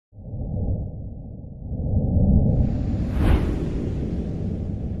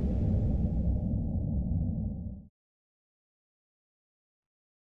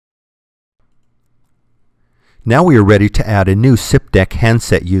Now we are ready to add a new SIP-DECT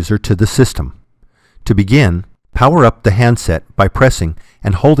handset user to the system. To begin, power up the handset by pressing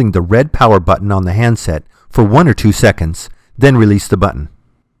and holding the red power button on the handset for 1 or 2 seconds, then release the button.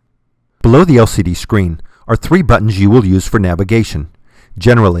 Below the LCD screen are 3 buttons you will use for navigation.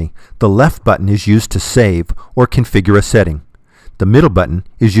 Generally, the left button is used to save or configure a setting. The middle button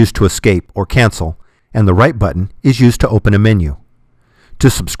is used to escape or cancel, and the right button is used to open a menu. To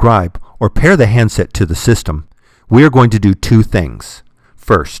subscribe or pair the handset to the system, we are going to do 2 things.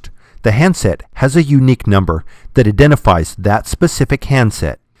 First, the handset has a unique number that identifies that specific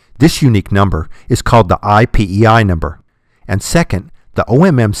handset. This unique number is called the IPEI number. And second, the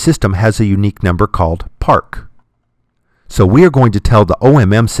OMM system has a unique number called PARC. So we are going to tell the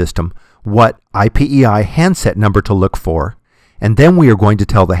OMM system what IPEI handset number to look for, and then we are going to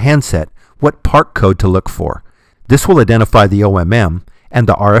tell the handset what PARC code to look for. This will identify the OMM and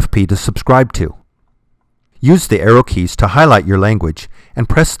the RFP to subscribe to. Use the arrow keys to highlight your language and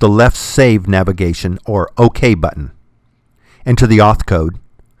press the left Save Navigation or OK button. Enter the auth code.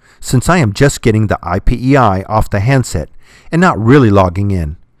 Since I am just getting the IPEI off the handset and not really logging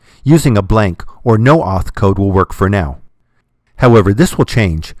in, using a blank or no auth code will work for now. However, this will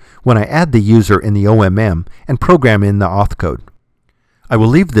change when I add the user in the OMM and program in the auth code. I will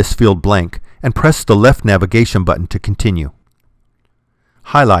leave this field blank and press the left navigation button to continue.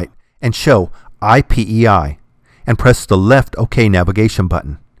 Highlight and show IPEI and press the left OK navigation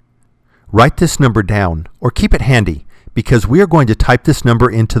button. Write this number down or keep it handy because we are going to type this number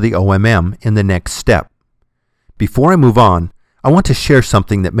into the OMM in the next step. Before I move on, I want to share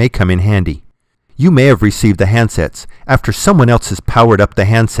something that may come in handy. You may have received the handsets after someone else has powered up the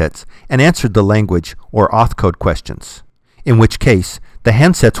handsets and answered the language or auth code questions, in which case the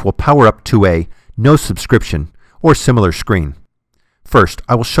handsets will power up to a no subscription or similar screen. First,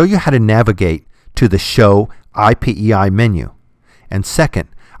 I will show you how to navigate to the Show IPEI menu, and second,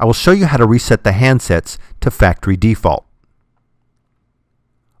 I will show you how to reset the handsets to factory default.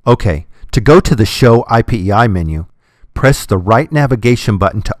 Okay, to go to the Show IPEI menu, press the right navigation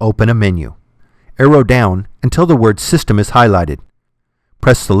button to open a menu. Arrow down until the word System is highlighted.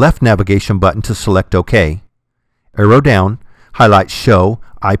 Press the left navigation button to select OK. Arrow down, highlight Show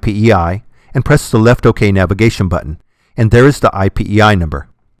IPEI, and press the left OK navigation button, and there is the IPEI number.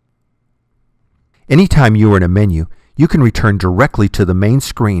 Anytime you are in a menu, you can return directly to the main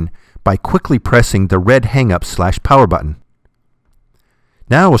screen by quickly pressing the red hang-up/power button.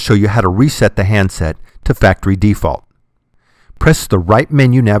 Now I will show you how to reset the handset to factory default. Press the right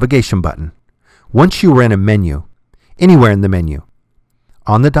menu navigation button. Once you are in a menu, anywhere in the menu,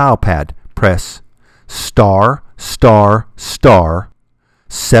 on the dial pad, press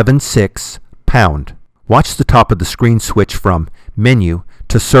 ***76#. Watch the top of the screen switch from Menu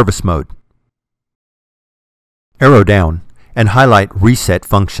to Service Mode. Arrow down and highlight Reset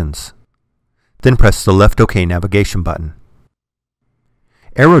Functions. Then press the left OK navigation button.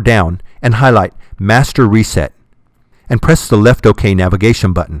 Arrow down and highlight Master Reset and press the left OK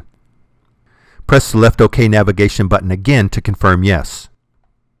navigation button. Press the left OK navigation button again to confirm yes.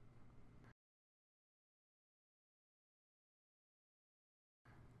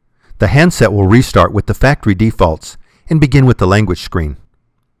 The handset will restart with the factory defaults and begin with the language screen.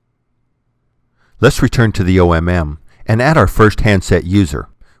 Let's return to the OMM and add our first handset user,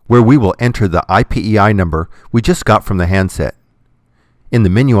 where we will enter the IPEI number we just got from the handset. In the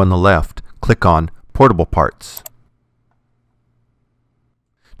menu on the left, click on Portable Parts.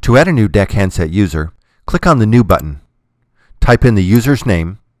 To add a new DECT handset user, click on the New button. Type in the user's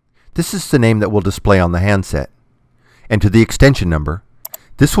name. This is the name that will display on the handset. Enter the extension number.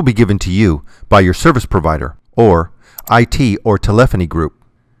 This will be given to you by your service provider or IT or telephony group.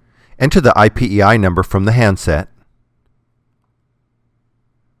 Enter the IPEI number from the handset.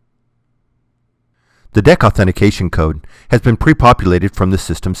 The DECT authentication code has been pre-populated from the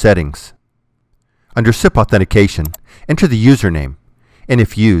system settings. Under SIP authentication, enter the username, and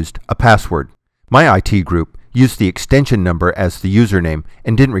if used, a password. My IT group used the extension number as the username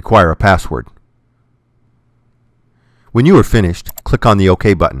and didn't require a password. When you are finished, click on the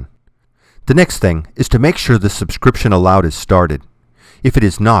OK button. The next thing is to make sure the subscription allowed is started. If it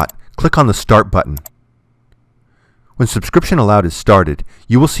is not, click on the Start button. When subscription allowed is started,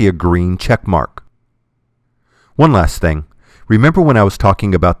 you will see a green check mark. One last thing, remember when I was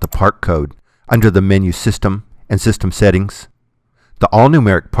talking about the PARC code under the menu System and System Settings? The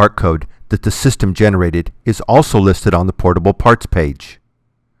all-numeric PARC code that the system generated is also listed on the Portable Parts page.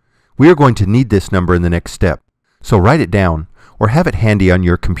 We are going to need this number in the next step, so write it down or have it handy on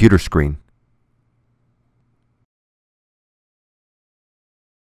your computer screen.